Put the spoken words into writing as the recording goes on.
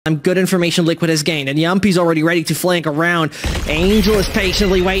Good information Liquid has gained, and Jamppi's already ready to flank around. Angel is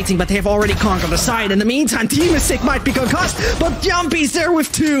patiently waiting, but they have already conquered the side. In the meantime, dimasick might be concussed, but Jamppi's there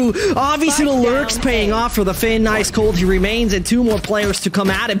with 2. Obviously, the lurk's paying off for the Finn. Nice cold. He remains, and 2 more players to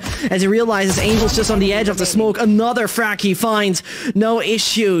come at him as he realizes Angel's just on the edge of the smoke. Another frag he finds. No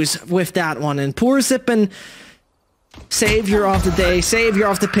issues with that one, and poor Zyppan, savior of the day, savior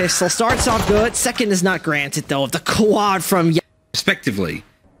of the pistol. Starts off good. Second is not granted, though, of the quad from respectively.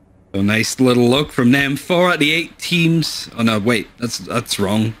 So nice little look from them. 4 out of the 8 teams. Oh no, wait, that's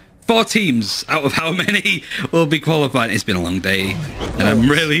wrong. 4 teams out of how many will be qualified? It's been a long day, and I'm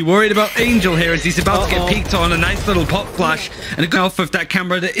really worried about Angel here as he's about to get peeked on. A nice little pop flash, and going off of that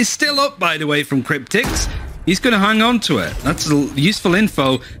camera that is still up, by the way, from Kryptix. He's going to hang on to it. That's useful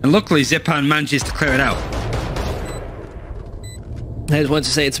info, and luckily Zyppan manages to clear it out. I just want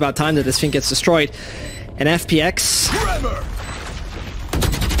to say it's about time that this thing gets destroyed. And FPX,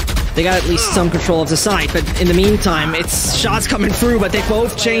 they got at least some control of the site, but in the meantime, it's shots coming through, but they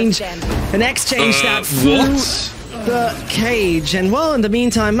both change and exchange that through the cage. And well, in the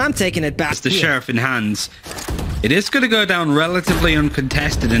meantime, I'm taking it back. It's the sheriff in hands. It is going to go down relatively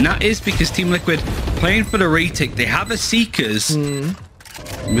uncontested, and that is because Team Liquid playing for the retake. They have a Seekers.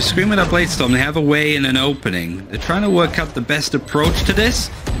 We're screaming at Bladestorm. They have a way in an opening. They're trying to work out the best approach to this,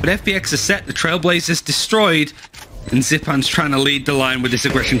 but FPX is set. The Trailblazers destroyed. And Zyppan's trying to lead the line with this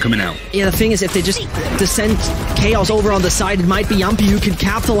aggression coming out. Yeah, the thing is, if they just descend chaos over on the side, it might be Jamppi who can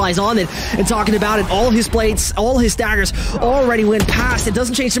capitalize on it. And talking about it, all his blades, all his daggers already went past. It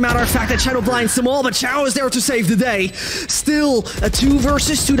doesn't change the matter of fact that Shadow blinds them all, but Shao is there to save the day. Still, a 2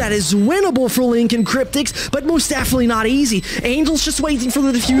 versus 2 that is winnable for Link and Kryptix, but most definitely not easy. Angel's just waiting for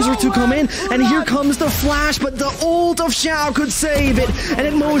the diffuser to come in, and here comes the flash, but the ult of Shao could save it, and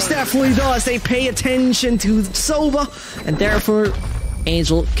it most definitely does. They pay attention to Sova, and therefore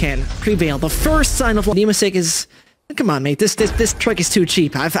Angel can prevail. The first sign of dimasick is, come on mate, this trick is too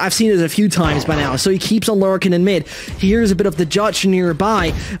cheap. I've seen it a few times by now. So he keeps on lurking in mid. Here's a bit of the judge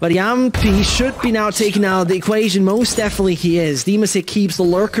nearby, but Jamppi should be now taken out of the equation. Most definitely he is. dimasick keeps the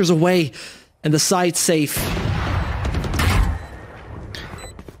lurkers away and the site safe.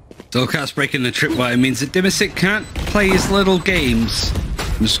 soulcas breaking the tripwire means that dimasick can't play his little games.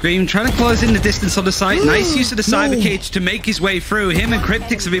 ScreaM trying to close in the distance on the site. Nice use of the cyber cage to make his way through. Him and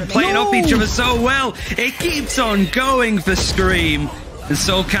Kryptix have been playing off each other so well. It keeps on going for ScreaM. And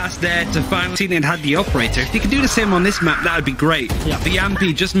soulcas there to finally see and had the operator. If he can do the same on this map, that would be great. Yeah. But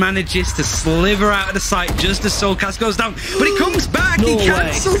Jamppi just manages to sliver out of the site just as soulcas goes down. But he comes back. He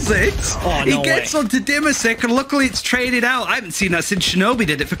cancels it. He gets onto dimasick, and luckily it's traded out. I haven't seen that since Shinobi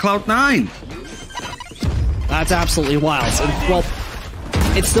did it for Cloud9. That's absolutely wild. And, well,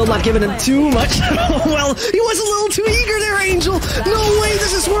 it's still not giving him too much. Well, he was a little too eager there, Angel. No way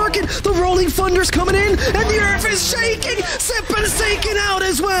this is working. The rolling thunder's coming in, and the earth is shaking. Zyppan's taken out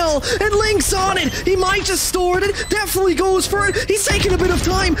as well, and Link's on it. He might just store it. Definitely goes for it. He's taking a bit of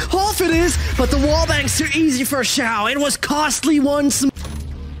time. Half it is, but the wallbank's too easy for Shao. It was costly once. And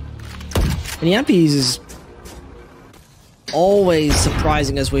Jamppi's is always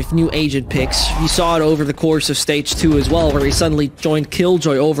surprising us with new agent picks. You saw it over the course of stage 2 as well, where he suddenly joined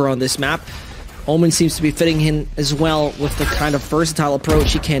Killjoy over on this map. Omen seems to be fitting in as well with the kind of versatile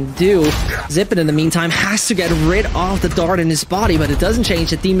approach he can do. Zyppan, in the meantime, has to get rid of the dart in his body, but it doesn't change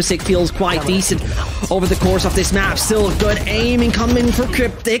that dimasick feels quite decent over the course of this map. Still good aiming coming for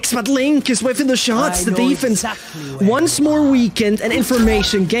Kryptix, but Link is whiffing the shots. The defense once more weakened and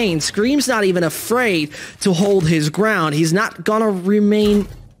information gained. ScreaM's not even afraid to hold his ground. He's not gonna remain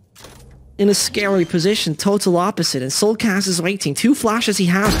in a scary position, total opposite, and soulcas is waiting. 2 flashes he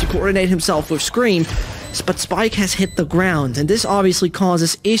has to coordinate himself with ScreaM, but Spike has hit the ground, and this obviously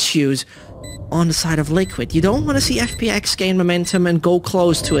causes issues on the side of Liquid. You don't want to see FPX gain momentum and go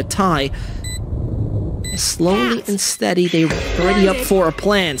close to a tie. Slowly and steady, they're already up for a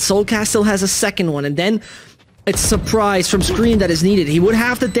plan. soulcas still has a second one, and then it's surprise from ScreaM that is needed. He would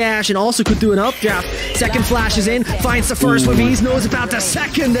have the dash and also could do an updraft. Second flash is in, finds the first one. He knows about the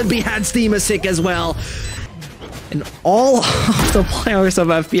second and beheads dimasick as well. And all of the players of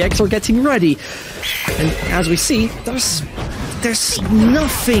FPX are getting ready. And as we see, there's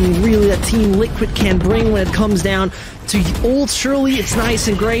nothing really that Team Liquid can bring when it comes down to ult. Surely it's nice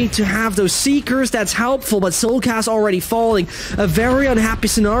and great to have those Seekers, that's helpful, but soulcas already falling. A very unhappy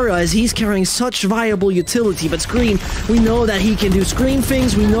scenario as he's carrying such viable utility, but ScreaM, we know that he can do ScreaM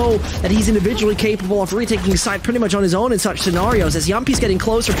things. We know that he's individually capable of retaking the site pretty much on his own in such scenarios. As Jamppi's getting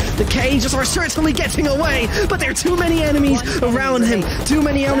closer, the cages are certainly getting away, but there are too many enemies around him, too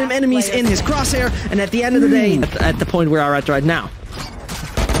many enemies in his crosshair, and at the end of the day, at the point we are at right now,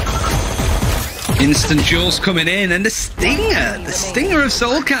 Instant jewels coming in, and the stinger of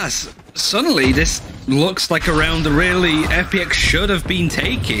soulcas. Suddenly, this looks like a round that really FPX should have been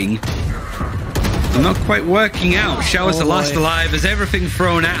taking. Not quite working out. Shao is the last alive. Has everything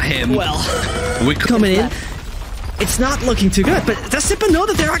thrown at him. Well, we're coming in. It's not looking too good, but does Zyppan know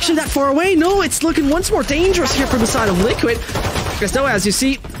that they're actually that far away? No, it's looking once more dangerous here from the side of Liquid. Because though, as you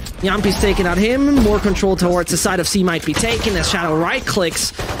see, Jamppi's taking out him. More control towards the side of C might be taken as Shadow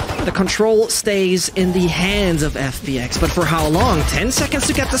right-clicks. The control stays in the hands of FPX, but for how long? 10 seconds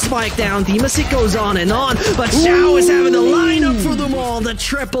to get the spike down. dimasick goes on, but Shao is having the lineup for them all. The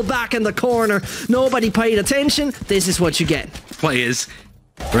triple back in the corner. Nobody paid attention. This is what you get. Players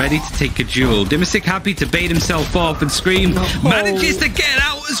ready to take a duel. dimasick happy to bait himself off, and ScreaM manages to get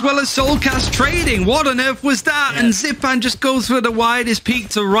out as well as soulcas trading. What on earth was that? And Zyppan just goes for the widest peak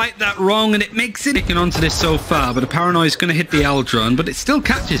to right that wrong, and it makes it sticking onto this so far, but the paranoia is going to hit the Eldron, but it still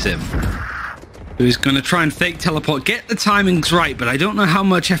catches him. He's going to try and fake teleport, get the timings right, but I don't know how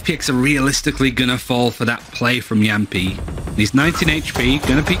much FPX are realistically going to fall for that play from Jamppi. He's 19 HP,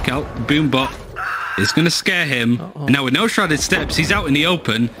 going to peek out, boom bot. It's going to scare him. And now with no shrouded steps, he's out in the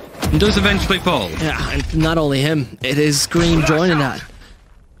open and does eventually fall. Yeah, and not only him, it is ScreaM joining that.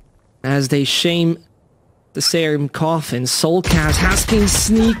 As they shame the same coffin, soulcas has been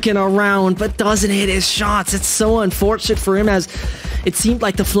sneaking around but doesn't hit his shots. It's so unfortunate for him, as it seemed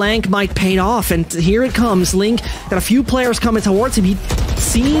like the flank might pay off, and here it comes. Link got a few players coming towards him. He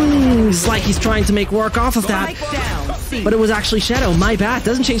seems like he's trying to make work off of that, but it was actually Shadow. My bad.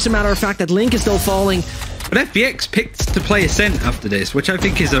 Doesn't change the matter of fact that Link is still falling. But FPX picked to play Ascent after this, which I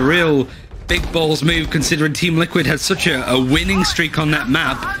think is a real big balls move, considering Team Liquid had such a winning streak on that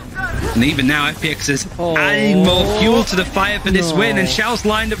map. And even now, FPX is adding more fuel to the fire for this win, and Shao's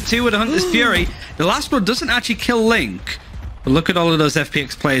lined up too with a Hunter's Fury. The last one doesn't actually kill Link, but look at all of those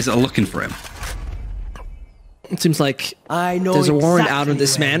FPX players that are looking for him. It seems like there's a warrant out on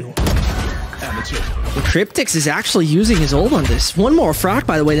this man. Kryptix is actually using his ult on this. One more frag,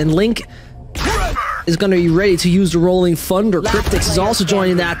 by the way, then Link is going to be ready to use the Rolling Thunder. Kryptix is also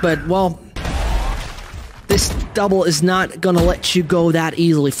joining that, but, well, this double is not going to let you go that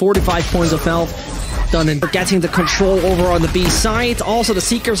easily. 45 points of health. Done and getting the control over on the B side. Also, the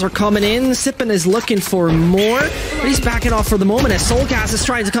Seekers are coming in. Zyppan is looking for more, but he's backing off for the moment as soulcas is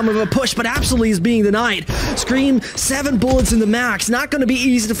trying to come with a push, but absolutely is being denied. ScreaM, 7 bullets in the max. Not going to be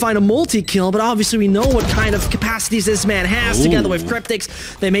easy to find a multi-kill, but obviously we know what kind of capacities this man has. Together with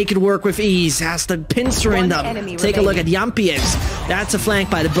Kryptix, they make it work with ease. Has the pincer in them. Take a look at Jamppi. That's a flank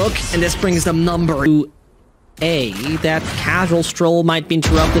by the book, and this brings them number 2. That casual stroll might be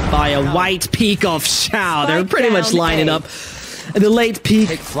interrupted by a white peak of Shao. They're pretty much lining up. The late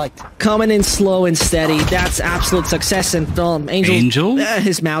peak coming in slow and steady. That's absolute success. And Angel?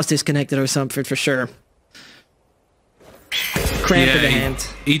 His mouse disconnected or something for sure. Cramp in the hand.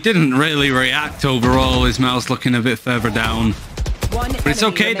 He didn't really react overall. His mouse looking a bit further down. But it's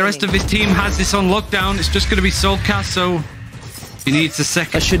okay. The rest of his team has this on lockdown. It's just going to be soulcas, so he needs a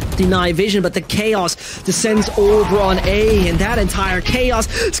second. I should deny vision, but the chaos descends over on A, and that entire chaos.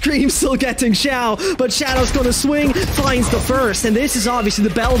 ScreaM still getting Shao, but Shadow's gonna swing, finds the first, and this is obviously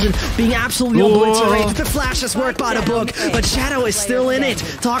the Belgian being absolutely obliterated. The flashes work by the book, but Shadow is still in it.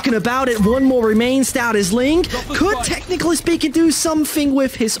 Talking about it, one more remains. That is Link. Could, technically speaking, do something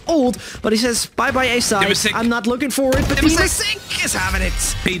with his ult, but he says, bye-bye A-side. I'm not looking for it, but dimasick is having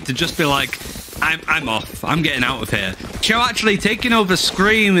it. Need to just be like, I'm off. I'm getting out of here. Shao actually taking over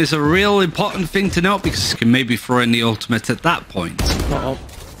ScreaM is a real important thing to note, because he can maybe throw in the ultimate at that point.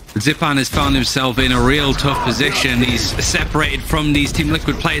 Zyppan has found himself in a real tough position. He's separated from these Team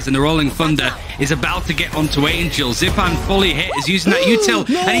Liquid players, and the Rolling Thunder is about to get onto Angel. Zyppan fully hit, is using that util,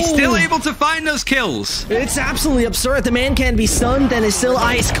 and he's still able to find those kills. It's absolutely absurd. The man can be stunned and is still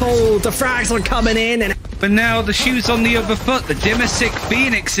ice cold. The frags are coming in, and but now the shoe's on the other foot. The dimasick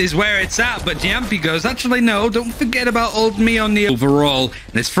Phoenix is where it's at, but Jamppi goes, actually no, don't forget about old me on the overall.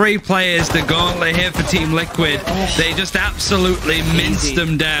 There's 3 players, the gauntlet here for Team Liquid. They just absolutely minced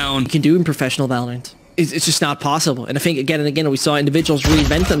them down. You can do in professional Valorant. It's just not possible. And I think again and again we saw individuals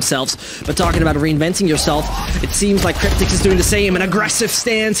reinvent themselves. But talking about reinventing yourself, it seems like Kryptix is doing the same. An aggressive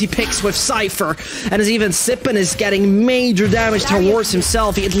stance he picks with Cypher. And as even Zyppan is getting major damage towards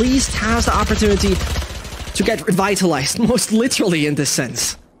himself, he at least has the opportunity to get revitalized, most literally in this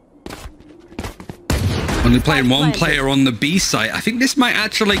sense. Only playing one player on the B site. I think this might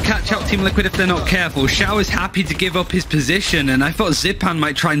actually catch out Team Liquid if they're not careful. Shao is happy to give up his position, and I thought Zyppan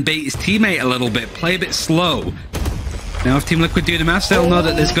might try and bait his teammate a little bit, play a bit slow. Now if Team Liquid do the maths, they'll know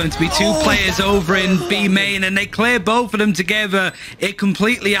that there's going to be 2 players over in B main, and they clear both of them together. It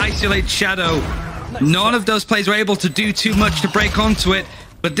completely isolates Shadow. None of those players were able to do too much to break onto it.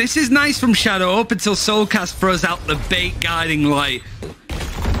 But this is nice from Shadow up until soulcas throws out the bait guiding light.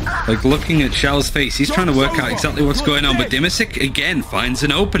 Like, looking at Shao's face, he's trying to work out exactly what's going on. But dimasick, again, finds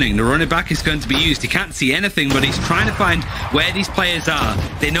an opening. The running back is going to be used. He can't see anything, but he's trying to find where these players are.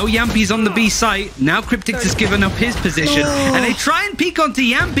 They know Jamppi's on the B site. Now Kryptix has given up his position. And they try and peek onto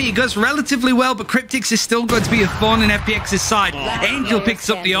Jamppi. It goes relatively well, but Kryptix is still going to be a thorn in FPX's side. Angel picks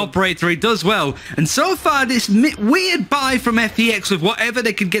up the operator. He does well. And so far, this weird buy from FPX with whatever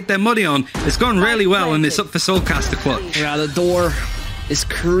they could get their money on has gone really well, and it's up for soulcas to clutch. Yeah, the door is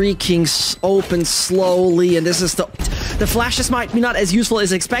creaking open slowly, and this is the flashes might be not as useful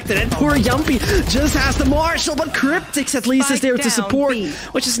as expected, and poor Jamppi just has the marshal, but Kryptix at least is there to support,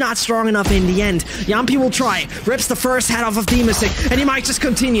 which is not strong enough in the end. Jamppi will try, rips the first head off of dimasick, and he might just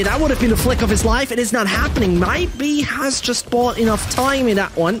continue. That would have been the flick of his life. It is not happening. Might be has just bought enough time in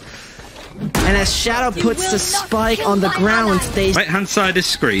that one. And as Shadow puts the spike on the ground, they... Right hand side is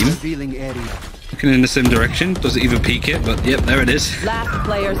ScreaM. Looking in the same direction. Doesn't even peek it, but yep, there it is. Last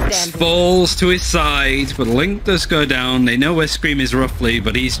player standing. Falls to his side, but Link does go down. They know where ScreaM is roughly,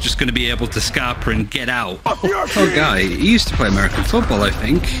 but he's just going to be able to scarper and get out. Oh, guy, he used to play American football, I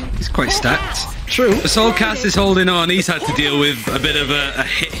think. He's quite stacked. True. The soulcas is holding on. He's had to deal with a bit of a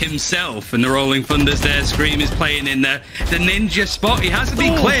hit himself, and the rolling thunders there. ScreaM is playing in the ninja spot. He hasn't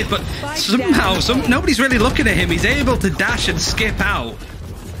been cleared, but somehow nobody's really looking at him. He's able to dash and skip out.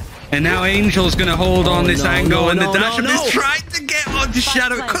 And now Angel's going to hold on this angle, and the dasher is trying to get onto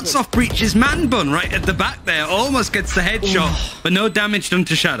Shadow. It cuts off Breach's man bun right at the back there. Almost gets the headshot, but no damage done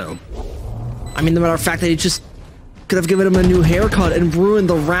to Shadow. I mean, the matter of fact that he just could have given him a new haircut and ruined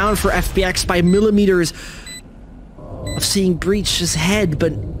the round for FPX by millimeters of seeing Breach's head,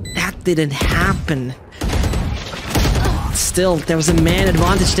 but that didn't happen. Still, there was a man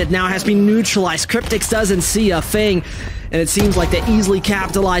advantage that now has been neutralized. Kryptix doesn't see a thing, and it seems like they easily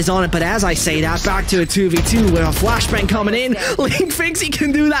capitalized on it. But as I say that, back to a 2v2 with a flashbang coming in. Link thinks he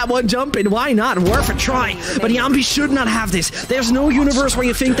can do that one jump in. Why not? Worth a try. But Jamppi should not have this. There's no universe where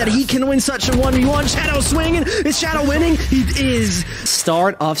you think that he can win such a 1v1. Shadow swinging. Is Shadow winning? He is.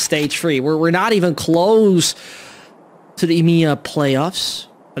 Start of stage 3. We're not even close to the EMEA playoffs,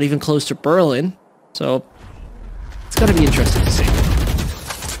 not even close to Berlin. So it's going to be interesting to see.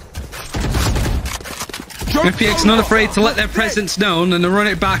 FPX not afraid to let their presence known, and the run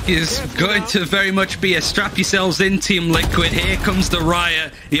it back is going to very much be a strap yourselves in, Team Liquid. Here comes the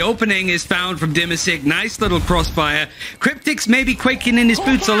riot. The opening is found from dimasick. Nice little crossfire. Kryptix may be quaking in his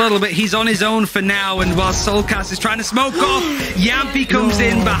boots a little bit. He's on his own for now, and while soulcas is trying to smoke off, Jamppi comes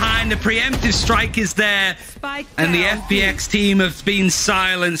in behind. The preemptive strike is there, and the FPX team have been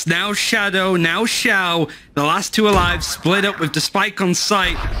silenced. Now Shadow, now Shao. The last two alive, split up with the spike on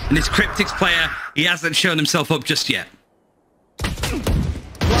sight, and this Kryptix player, he hasn't shown himself up just yet.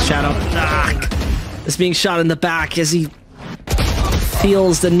 Shadow is being shot in the back as he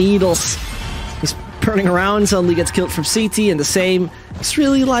feels the needles. He's turning around, suddenly gets killed from CT, and the same. It's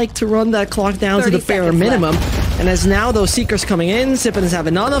really like to run that clock down to the bare minimum. And as now those seekers coming in, Zyppan is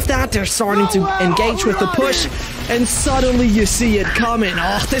having none of that. They're starting to engage with the push, and suddenly you see it coming.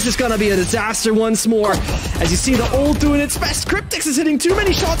 Oh, this is gonna be a disaster once more. As you see the ult doing its best. Kryptix is hitting too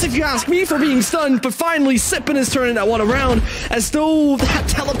many shots, if you ask me, for being stunned. But finally, Zyppan is turning that one around, as though that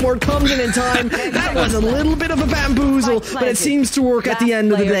teleport comes in time. That was a little bit of a bamboozle, but it seems to work at the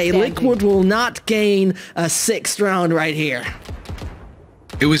end of the day. Liquid will not gain a 6th round right here.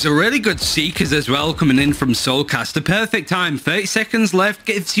 It was a really good Seekers as well coming in from soulcas. The perfect time. 30 seconds left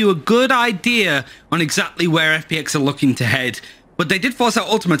gives you a good idea on exactly where FPX are looking to head. But they did force out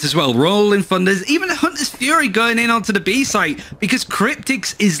ultimate as well. Rolling Thunders, even Hunter's Fury going in onto the B site, because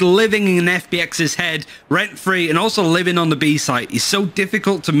Kryptix is living in FPX's head rent-free and also living on the B site. It's so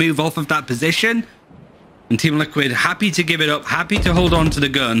difficult to move off of that position. And Team Liquid happy to give it up, happy to hold on to the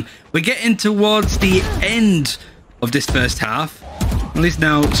gun. We're getting towards the end of this first half. At least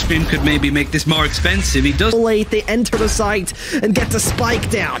now ScreaM could maybe make this more expensive. He does late. They enter the site and get the spike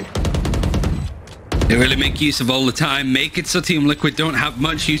down. They really make use of all the time, make it so Team Liquid don't have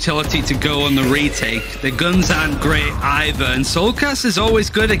much utility to go on the retake. Their guns aren't great either, and soulcas is always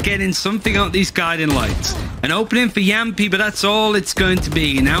good at getting something out these guiding lights. An opening for Jamppi, but that's all it's going to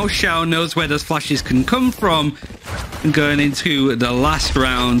be. Now Shao knows where those flashes can come from. And going into the last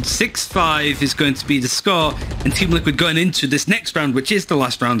round, 6-5 is going to be the score, and Team Liquid going into this next round, which is the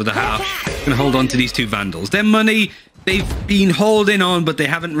last round of the half, going to hold on to these two Vandals. Their money, they've been holding on, but they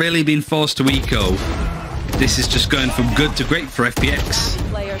haven't really been forced to eco. This is just going from good to great for FPX.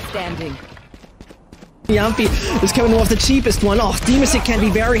 Player standing. Jamppi is coming off the cheapest one. Oh, dimasick can be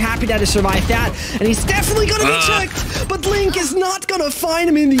very happy that he survived that. And he's definitely going to be checked. But Link is not going to find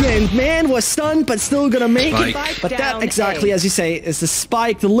him in the end. Man was stunned, but still going to make it. But that exactly, as you say, is the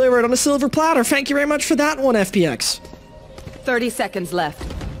spike delivered on a silver platter. Thank you very much for that one, FPX. 30 seconds left.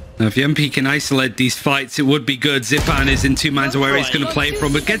 Now, if Jamppi can isolate these fights, it would be good. Zyppan is in 2 minds of where he's going to play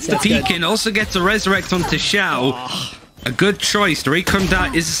from, but gets the peek in, also gets a resurrect onto Shao. A good choice. The recon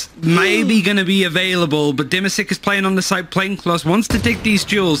that is maybe going to be available, but dimasick is playing on the side, playing close, wants to dig these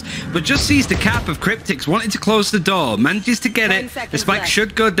duels, but just sees the cap of Kryptix, wanting to close the door, manages to get it. The spike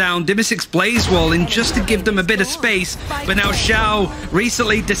should go down. Dimasick's blaze wall in just to give them a bit of space, but now Shao,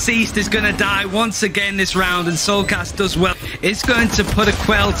 recently deceased, is going to die once again this round, and soulcas does well. It's going to put a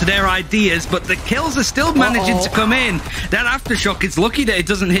quell to their ideas, but the kills are still managing to come in. That aftershock, it's lucky that it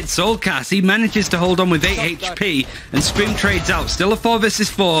doesn't hit soulcas. He manages to hold on with 8 HP, and screaM trades out. Still a 4 versus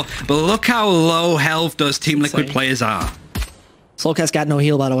 4, but look how low health those Team Liquid players are. soulcas got no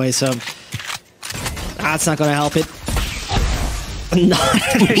heal, by the way, so that's not going to help it.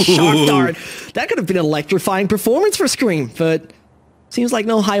 Not a shock dart. That could have been an electrifying performance for screaM, but seems like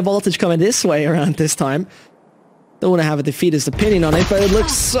no high voltage coming this way around this time. Don't want to have a defeatist opinion on it, but it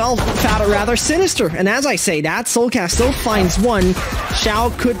looks rather sinister. And as I say that, soulcas still finds one. Shao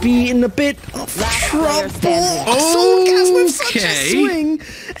could be in a bit of trouble. soulcas with such a swing.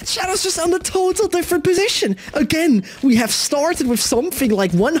 And Shadow's just on a total different position. Again, we have started with something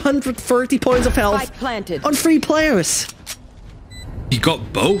like 130 points of health on 3 players. He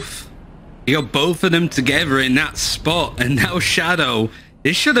got both. He got both of them together in that spot, and now Shadow.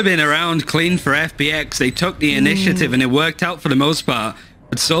 This should have been a round clean for FPX. They took the initiative and it worked out for the most part.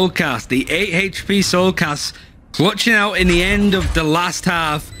 But soulcas, the 8 HP soulcas, clutching out in the end of the last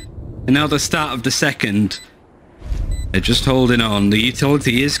half and now the start of the second. They're just holding on. The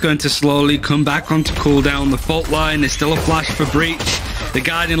utility is going to slowly come back onto cooldown. The fault line is still a flash for breach. The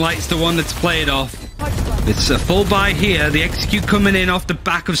guiding light's the one that's played off. It's a full buy here. The execute coming in off the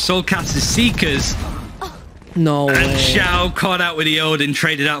back of soulcas's seekers. No way. And Shao caught out with the Odin,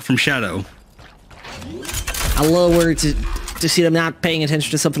 traded out from Shadow. A little worried to see them not paying attention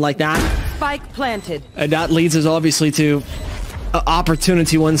to something like that. Spike planted. And that leads us obviously to an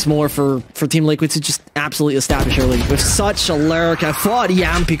opportunity once more for Team Liquid to just absolutely establish their lead. With such a lurk, I thought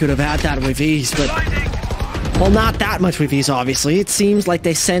Jamppi could have had that with ease, but... well, not that much with ease, obviously. It seems like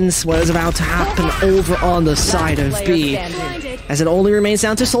they sense what is about to happen over on the side of B. As it only remains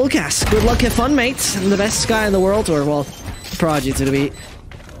down to soulcas. Good luck, have fun, mates. And the best guy in the world, or, well, Prodigy to be.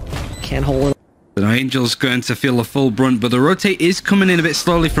 Can't hold it. The Angel's going to feel the full brunt, but the rotate is coming in a bit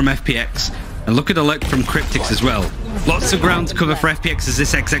slowly from FPX. And look at the look from Kryptix as well. Lots of ground to cover for FPX as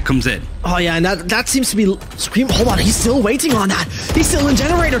this exec comes in. Oh yeah, and that seems to be... screaM, hold on, he's still waiting on that. He's still in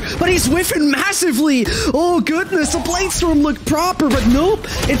generator, but he's whiffing massively. Oh goodness, the blade storm looked proper, but nope,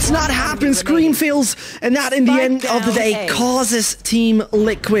 it's not happened. screaM fails, and that in the end of the day causes Team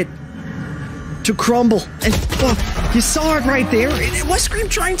Liquid to crumble. And you saw it right there. Was screaM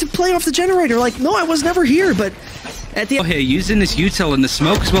trying to play off the generator? Like, no, I was never here, but at the end... here, using this util and the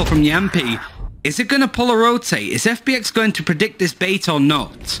smoke as well from Jamppi. Is it going to pull a rotate? Is FPX going to predict this bait or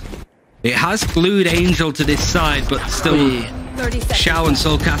not? It has glued Angel to this side, but still Shao and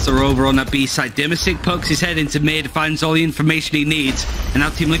soulcas are over on that B side. dimasick pokes his head into mid, finds all the information he needs, and now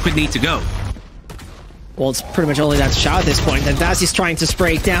Team Liquid need to go. Well, it's pretty much only that Shao at this point, and as he's trying to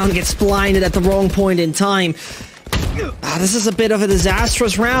spray it down, gets blinded at the wrong point in time. This is a bit of a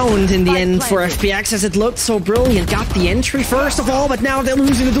disastrous round in the end for FPX, as it looked so brilliant. Got the entry first of all, but now they're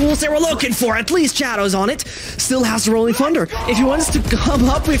losing the duels they were looking for. At least Shadow's on it. Still has the Rolling Thunder. If he wants to come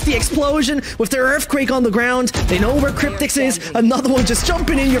up with the explosion, with their earthquake on the ground, they know where Kryptix is. Another one just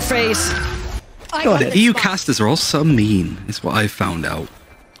jumping in your face. Go ahead. The EU casters are all so mean, is what I found out.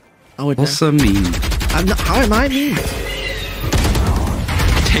 Oh, also mean. How am I mean?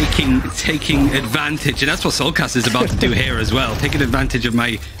 Taking advantage, and that's what soulcas is about to do here as well. Taking advantage of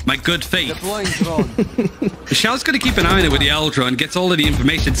my good faith. Shao's going to keep an eye on it with the Eldra and gets all of the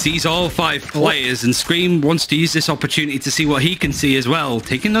information, sees all 5 players, and screaM wants to use this opportunity to see what he can see as well.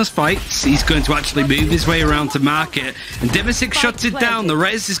 Taking those fights, he's going to actually move his way around to market, and dimasick shuts it down. The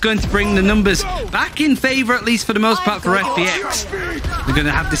res is going to bring the numbers back in favor, at least for the most part, for FPX. They're going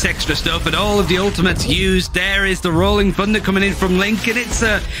to have this extra stuff, and all of the ultimates used. There is the Rolling Thunder coming in from Link, and it's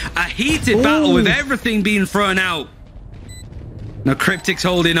a heated battle with everything being thrown out. Now Kryptix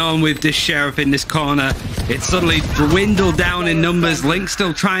holding on with this sheriff in this corner. It's suddenly dwindled down in numbers. Link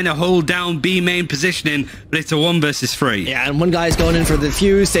still trying to hold down B main positioning, but it's a 1 versus 3. Yeah, and one guy's going in for the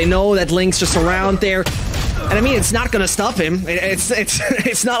fuse. They know that Link's just around there. And I mean, it's not gonna stop him.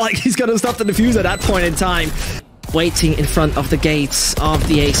 It's not like he's gonna stop the defuse at that point in time. Waiting in front of the gates of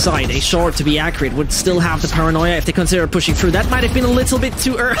the A side. A short, to be accurate, would still have the paranoia if they consider pushing through. That might have been a little bit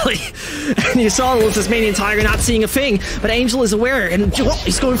too early. And you saw the Tasmanian Tiger not seeing a thing, but Angel is aware, and oh,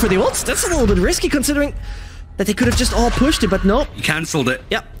 he's going for the ult. That's a little bit risky considering that they could have just all pushed it, but nope. He cancelled it.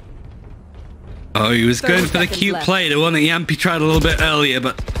 Yep. Oh, he was going for the cute play, the one that Jamppi tried a little bit earlier,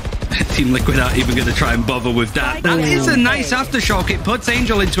 but Team Liquid aren't even going to try and bother with that. That is a nice aftershock. It puts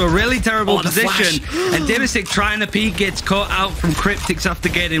Angel into a really terrible position. And dimasick trying to peek gets caught out from Kryptix after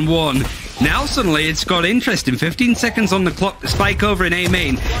getting one. Now suddenly it's got interesting. 15 seconds on the clock. The spike over in A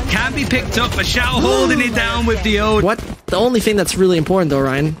main can be picked up, but Shao holding it down with the ult. What? The only thing that's really important though,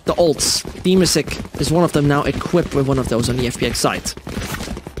 Ryan, the ults. dimasick is one of them now equipped with one of those on the FPX site.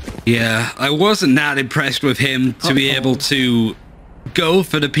 Yeah, I wasn't that impressed with him to be able to go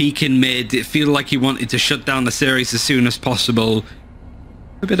for the peak in mid. It felt like he wanted to shut down the series as soon as possible.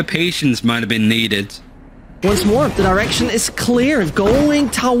 A bit of patience might have been needed. Once more, the direction is clear. Going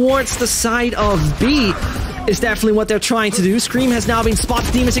towards the side of B is definitely what they're trying to do. ScreaM has now been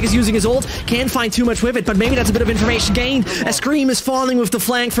spotted. dimasick is using his ult. Can't find too much with it, but maybe that's a bit of information gained as ScreaM is falling with the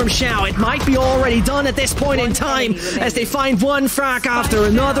flank from Shao. It might be already done at this point in time as they find one frag after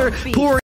another. Poor